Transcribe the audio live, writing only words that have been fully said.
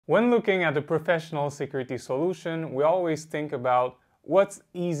When looking at a professional security solution, we always think about what's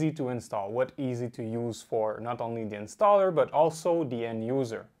easy to install, what's easy to use for not only the installer, but also the end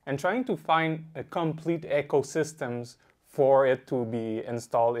user. And trying to find a complete ecosystems for it to be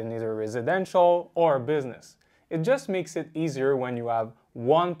installed in either residential or business. It just makes it easier when you have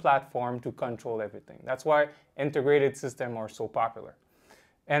one platform to control everything. That's why integrated systems are so popular.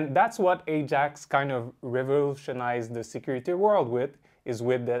 And that's what Ajax kind of revolutionized the security world with, is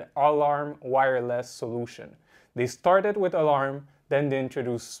with the alarm wireless solution. They started with alarm, then they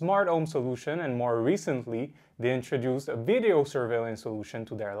introduced smart home solution, and more recently, they introduced a video surveillance solution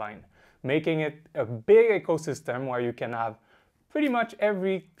to their line, making it a big ecosystem where you can have pretty much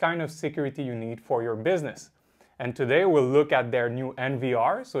every kind of security you need for your business. And today we'll look at their new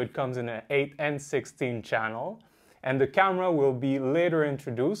NVR, so it comes in an 8 and 16 channel, and the camera will be later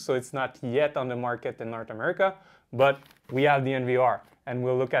introduced, so it's not yet on the market in North America, but we have the NVR, and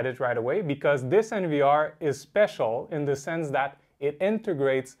we'll look at it right away because this NVR is special in the sense that it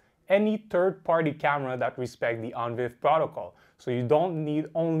integrates any third-party camera that respects the ONVIF protocol. So you don't need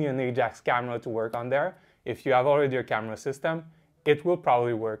only an Ajax camera to work on there. If you have already a camera system, it will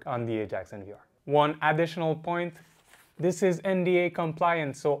probably work on the Ajax NVR. One additional point, this is NDA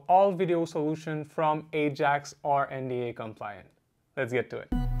compliant, so all video solutions from Ajax are NDA compliant. Let's get to it.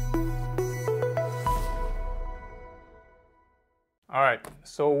 All right,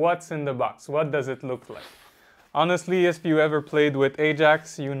 so what's in the box? What does it look like? Honestly, if you ever played with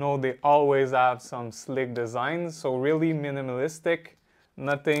Ajax, you know they always have some slick designs, so really minimalistic,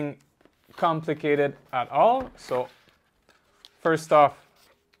 nothing complicated at all. So first off,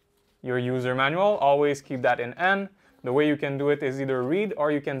 your user manual, always keep that in hand. The way you can do it is either read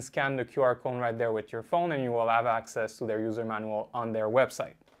or you can scan the QR code right there with your phone and you will have access to their user manual on their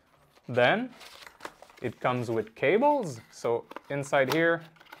website. Then it comes with cables. So inside here,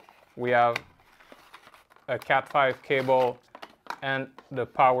 we have a Cat5 cable and the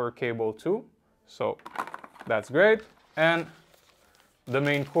power cable too. So that's great. And the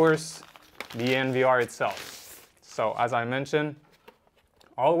main course, the NVR itself. So as I mentioned,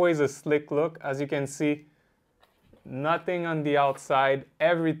 always a slick look. As you can see, nothing on the outside,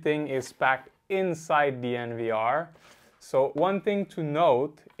 everything is packed inside the NVR. So one thing to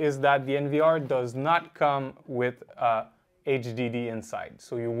note is that the NVR does not come with a HDD inside.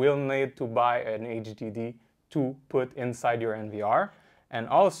 So you will need to buy an HDD to put inside your NVR. And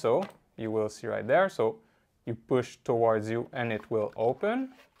also, you will see right there, so you push towards you and it will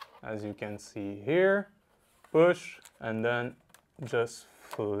open. As you can see here, push and then just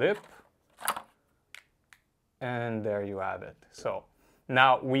flip. And there you have it. So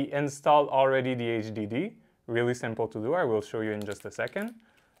now we installed already the HDD. Really simple to do. I will show you in just a second.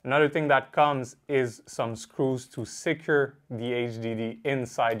 Another thing that comes is some screws to secure the HDD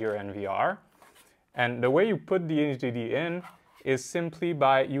inside your NVR. And the way you put the HDD in is simply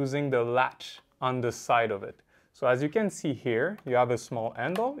by using the latch on the side of it. So as you can see here, you have a small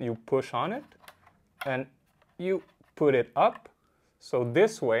handle, you push on it, and you put it up. So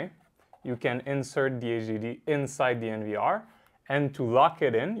this way, you can insert the HDD inside the NVR, and to lock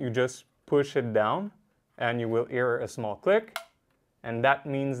it in, you just push it down, and you will hear a small click, and that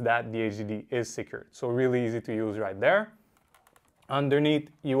means that the HDD is secured. So really easy to use right there. Underneath,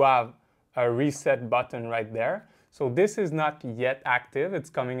 you have a reset button right there. So this is not yet active. It's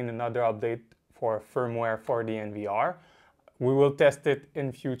coming in another update for firmware for the NVR. We will test it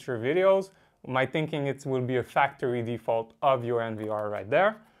in future videos. My thinking it will be a factory default of your NVR right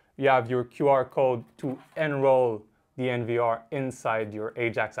there. You have your QR code to enroll the NVR inside your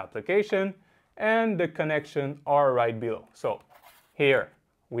Ajax application, and the connections are right below. So here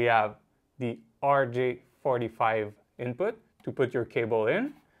we have the RJ45 input to put your cable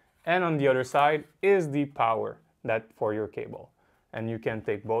in, and on the other side is the power for your cable. And you can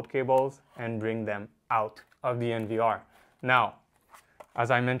take both cables and bring them out of the NVR. Now,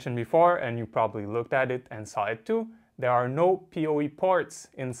 as I mentioned before, and you probably looked at it and saw it too, there are no PoE ports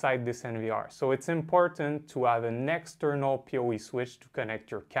inside this NVR. So it's important to have an external PoE switch to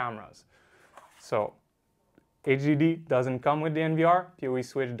connect your cameras. So HDD doesn't come with the NVR, PoE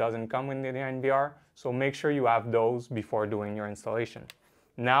switch doesn't come with the NVR, so make sure you have those before doing your installation.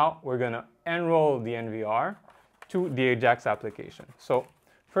 Now we're gonna enroll the NVR to the Ajax application. So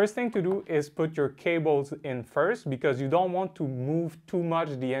first thing to do is put your cables in first because you don't want to move too much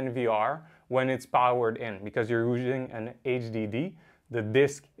the NVR when it's powered in because you're using an HDD. The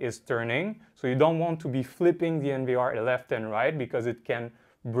disk is turning, so you don't want to be flipping the NVR left and right because it can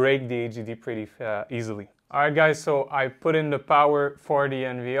break the HDD pretty easily. Alright guys, so I put in the power for the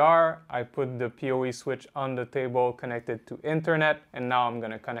NVR, I put the PoE switch on the table connected to internet, and now I'm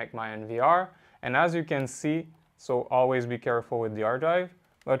going to connect my NVR. And as you can see, so always be careful with the hard drive,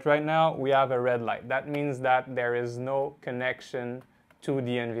 but right now we have a red light. That means that there is no connection to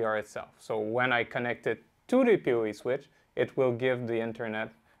the NVR itself. So when I connect it to the PoE switch, it will give the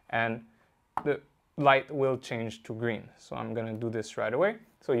internet and the light will change to green. So I'm going to do this right away.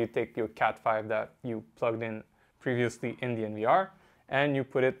 So you take your Cat5 that you plugged in previously in the NVR and you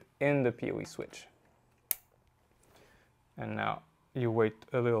put it in the PoE switch. And now you wait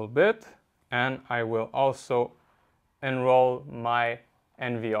a little bit and I will also enroll my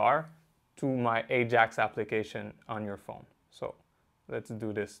NVR to my Ajax application on your phone. So let's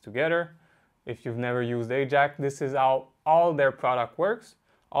do this together. If you've never used Ajax, this is how all their product works.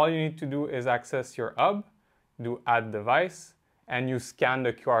 All you need to do is access your hub, do add device, and you scan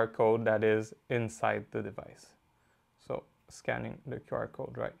the QR code that is inside the device. So scanning the QR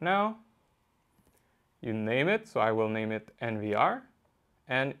code right now. You name it, so I will name it NVR,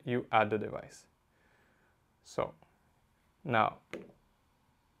 and you add the device. So now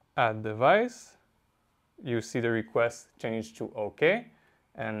add device, you see the request change to OK,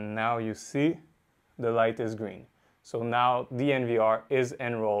 and now you see the light is green. So now the NVR is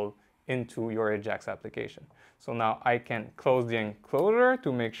enrolled into your Ajax application. So now I can close the enclosure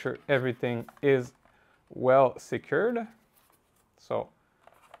to make sure everything is well secured. So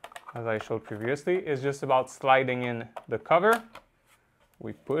as I showed previously, it's just about sliding in the cover.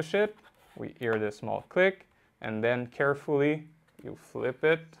 We push it, we hear the small click, and then carefully you flip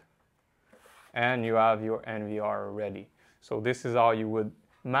it and you have your NVR ready. So this is how you would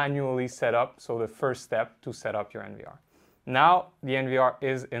manually set up, so the first step to set up your NVR. Now the NVR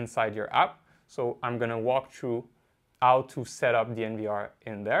is inside your app, so I'm going to walk through how to set up the NVR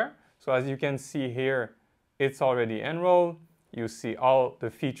in there. So as you can see here, it's already enrolled. You see all the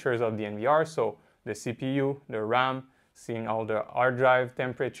features of the NVR, so the CPU, the RAM, seeing all the hard drive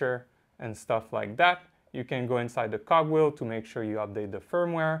temperature and stuff like that. You can go inside the cogwheel to make sure you update the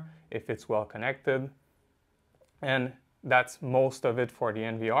firmware if it's well connected. And that's most of it for the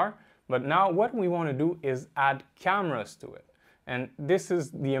NVR. But now what we want to do is add cameras to it. And this is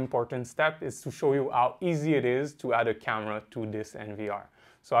the important step, is to show you how easy it is to add a camera to this NVR.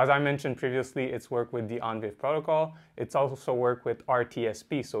 So as I mentioned previously, it's work with the ONVIF protocol. It's also work with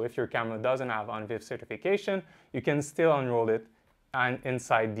RTSP. So if your camera doesn't have ONVIF certification, you can still enroll it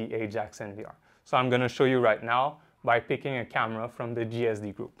inside the Ajax NVR. So I'm going to show you right now by picking a camera from the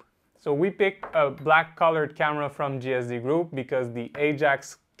G.S.D group. So we pick a black colored camera from G.S.D group because the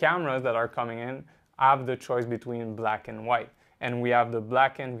Ajax cameras that are coming in have the choice between black and white. And we have the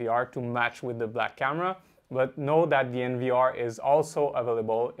black NVR to match with the black camera, but know that the NVR is also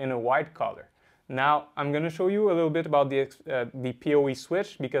available in a white color. Now I'm going to show you a little bit about the PoE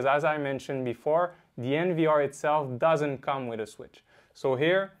switch, because as I mentioned before, the NVR itself doesn't come with a switch. So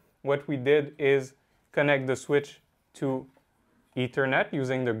here what we did is connect the switch to Ethernet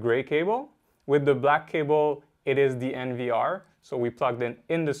using the gray cable. With the black cable, it is the NVR, so we plugged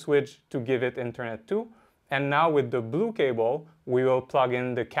in the switch to give it internet too. And now with the blue cable, we will plug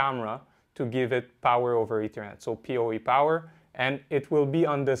in the camera to give it power over Ethernet, so PoE power, and it will be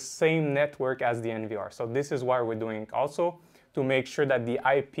on the same network as the NVR. So this is why we're doing it also, to make sure that the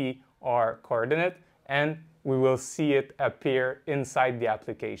IP are coordinate, and we will see it appear inside the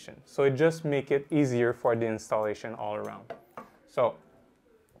application. So it just makes it easier for the installation all around. So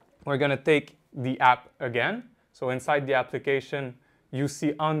we're going to take the app again. So inside the application, you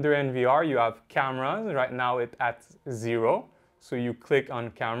see under NVR, you have cameras. Right now it's at 0. So you click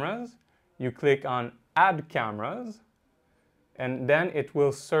on cameras, you click on add cameras, and then it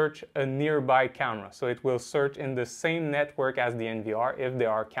will search a nearby camera. So it will search in the same network as the NVR if there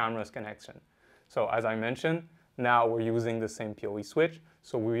are cameras connection. So as I mentioned, now we're using the same PoE switch,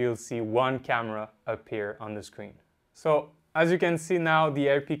 so we will see one camera appear on the screen. So as you can see now, the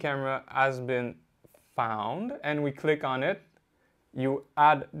IP camera has been found, and we click on it. You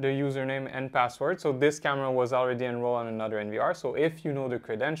add the username and password. So this camera was already enrolled on another NVR. So if you know the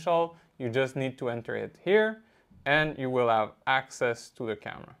credential, you just need to enter it here, and you will have access to the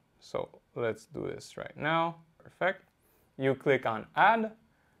camera. So let's do this right now. Perfect. You click on add,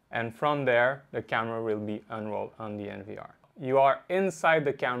 and from there, the camera will be enrolled on the NVR. You are inside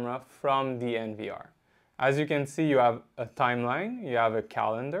the camera from the NVR. As you can see, you have a timeline, you have a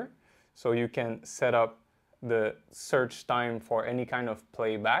calendar, so you can set up the search time for any kind of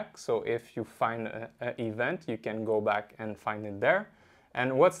playback. So if you find an event, you can go back and find it there.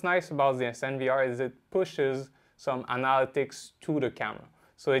 And what's nice about this NVR is it pushes some analytics to the camera.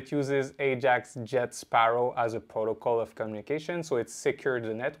 So it uses Ajax JetSparrow as a protocol of communication, so it secures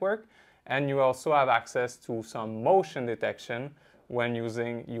the network. And you also have access to some motion detection when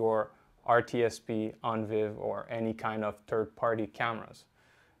using your RTSP, OnViv, or any kind of third-party cameras.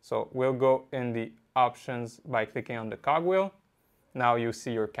 So we'll go in the options by clicking on the cogwheel. Now you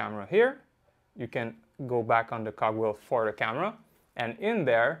see your camera here. You can go back on the cogwheel for the camera. And in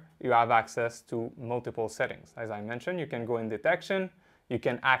there, you have access to multiple settings. As I mentioned, you can go in detection. You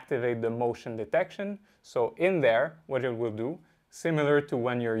can activate the motion detection. So in there, what it will do, similar to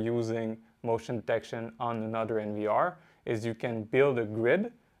when you're using motion detection on another NVR, is you can build a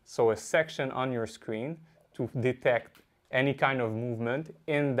grid, so a section on your screen to detect any kind of movement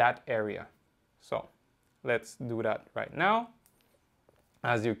in that area. So let's do that right now.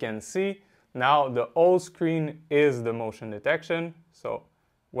 As you can see, now the whole screen is the motion detection. So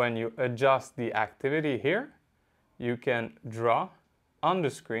when you adjust the activity here, you can draw on the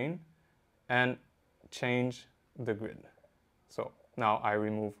screen and change the grid. So now I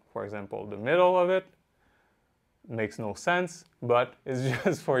remove, for example, the middle of it. Makes no sense, but it's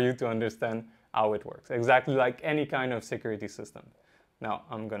just for you to understand how it works. Exactly like any kind of security system. Now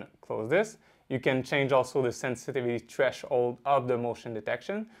I'm gonna close this. You can change also the sensitivity threshold of the motion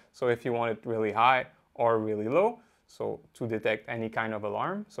detection. So if you want it really high or really low, so to detect any kind of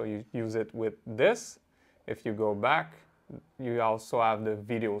alarm, so you use it with this. If you go back, you also have the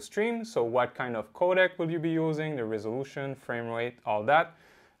video stream. So what kind of codec will you be using, the resolution, frame rate, all that.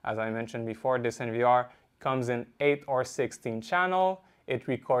 As I mentioned before, this NVR comes in 8 or 16 channel. It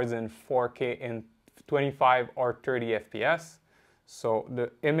records in 4K in 25 or 30 FPS. So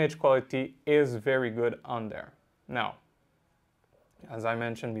the image quality is very good on there. Now, as I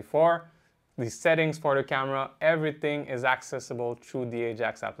mentioned before, the settings for the camera, everything is accessible through the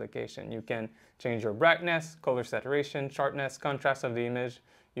Ajax application. You can change your brightness, color saturation, sharpness, contrast of the image.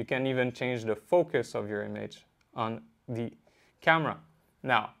 You can even change the focus of your image on the camera.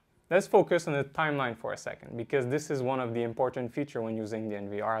 Now, let's focus on the timeline for a second, because this is one of the important features when using the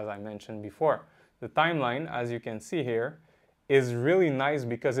NVR, as I mentioned before. The timeline, as you can see here, is really nice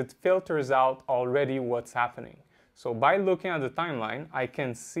because it filters out already what's happening. So by looking at the timeline, I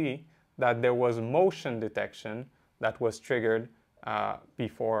can see that there was motion detection that was triggered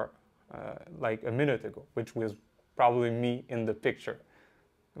before like a minute ago, which was probably me in the picture.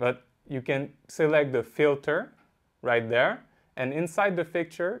 But you can select the filter right there, and inside the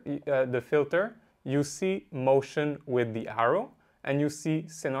filter, you see motion with the arrow, and you see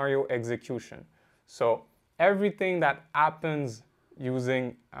scenario execution. So everything that happens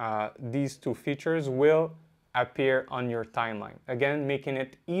using these two features will appear on your timeline. Again, making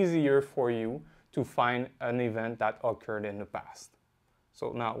it easier for you to find an event that occurred in the past.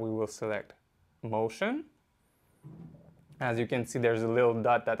 So now we will select motion. As you can see, there's a little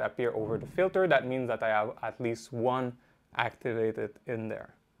dot that appears over the filter. That means that I have at least one activated in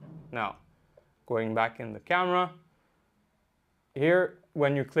there. Now, going back in the camera, here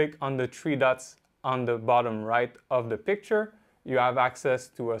when you click on the three dots on the bottom right of the picture, you have access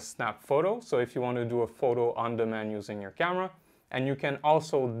to a snap photo. So if you want to do a photo on demand using your camera, and you can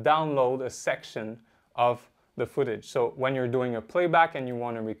also download a section of the footage. So when you're doing a playback and you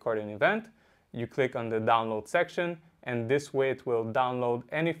want to record an event, you click on the download section, and this way it will download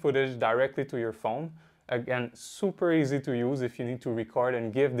any footage directly to your phone. Again, super easy to use if you need to record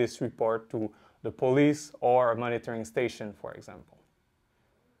and give this report to the police or a monitoring station, for example.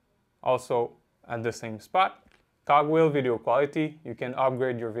 Also, at the same spot, cogwheel video quality, you can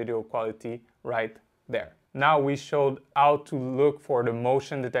upgrade your video quality right there. Now we showed how to look for the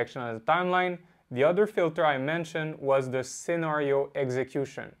motion detection on the timeline. The other filter I mentioned was the scenario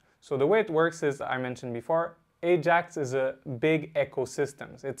execution. So the way it works is, I mentioned before, Ajax is a big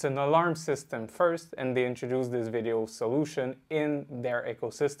ecosystem. It's an alarm system first, and they introduced this video solution in their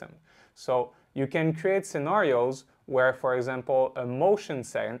ecosystem. So you can create scenarios where, for example, a motion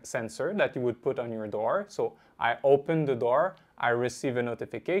sensor that you would put on your door. So I open the door, I receive a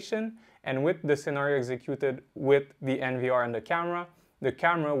notification, and with the scenario executed with the NVR and the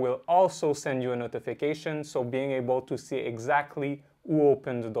camera will also send you a notification, so being able to see exactly who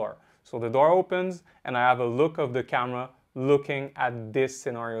opened the door. So the door opens, and I have a look of the camera looking at this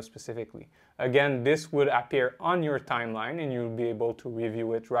scenario specifically. Again, this would appear on your timeline, and you'll be able to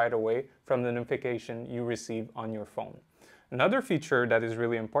review it right away from the notification you receive on your phone. Another feature that is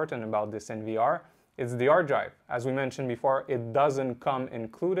really important about this NVR is the hard drive. As we mentioned before, it doesn't come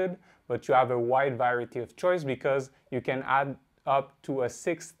included, but you have a wide variety of choice because you can add up to a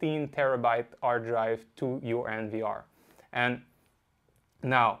 16 terabyte hard drive to your NVR. And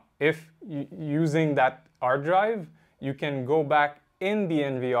now, if using that hard drive, you can go back in the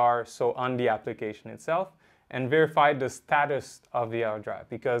NVR, so on the application itself, and verify the status of the hard drive,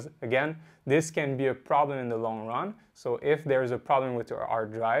 because again, this can be a problem in the long run. So if there's a problem with your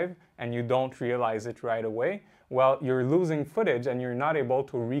hard drive and you don't realize it right away, well, you're losing footage and you're not able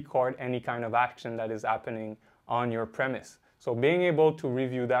to record any kind of action that is happening on your premise. So being able to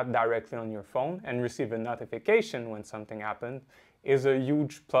review that directly on your phone and receive a notification when something happened is a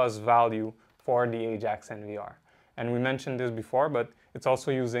huge plus value for the Ajax NVR. And we mentioned this before, but it's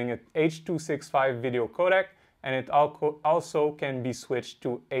also using an H.265 video codec, and it also can be switched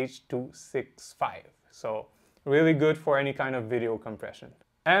to H.265. So really good for any kind of video compression.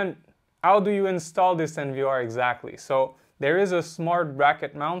 And how do you install this NVR exactly? So there is a smart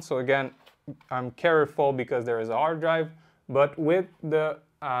bracket mount. So again, I'm careful because there is a hard drive, but with the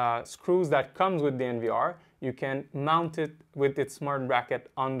screws that comes with the NVR, you can mount it with its smart bracket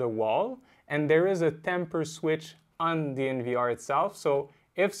on the wall, and there is a temper switch on the NVR itself. So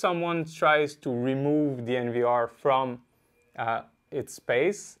if someone tries to remove the NVR from its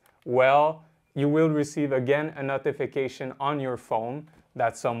space, well, you will receive again a notification on your phone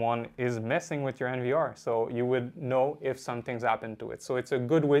that someone is messing with your NVR. So you would know if something's happened to it. So it's a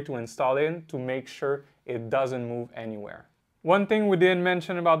good way to install it to make sure it doesn't move anywhere. One thing we didn't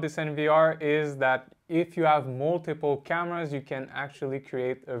mention about this NVR is that if you have multiple cameras, you can actually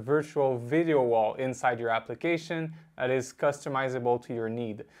create a virtual video wall inside your application that is customizable to your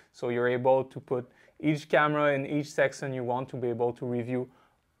need. So you're able to put each camera in each section you want to be able to review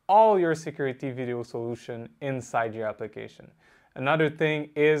all your security video solution inside your application. Another thing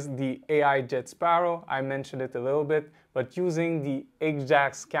is the AI JetSparrow. I mentioned it a little bit, but using the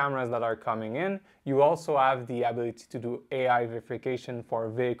Ajax cameras that are coming in, you also have the ability to do AI verification for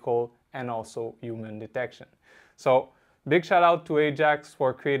vehicle and also human detection. So big shout out to Ajax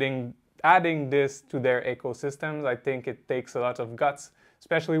for adding this to their ecosystems. I think it takes a lot of guts,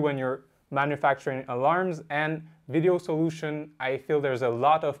 especially when you're manufacturing alarms and video solution. I feel there's a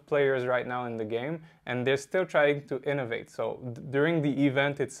lot of players right now in the game and they're still trying to innovate. So during the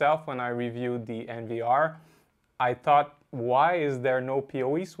event itself, when I reviewed the NVR, I thought, why is there no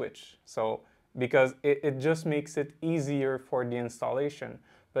PoE switch? So because it just makes it easier for the installation.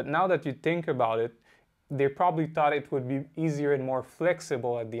 But now that you think about it, they probably thought it would be easier and more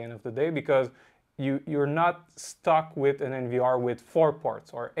flexible at the end of the day, because you're not stuck with an NVR with 4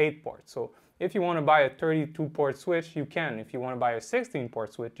 ports or 8 ports. So if you want to buy a 32-port switch, you can. If you want to buy a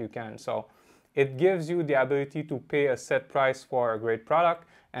 16-port switch, you can. So it gives you the ability to pay a set price for a great product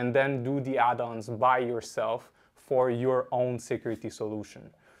and then do the add-ons by yourself for your own security solution.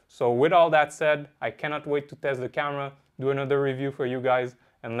 So with all that said, I cannot wait to test the camera, do another review for you guys,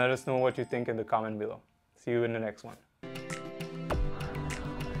 and let us know what you think in the comment below. See you in the next one.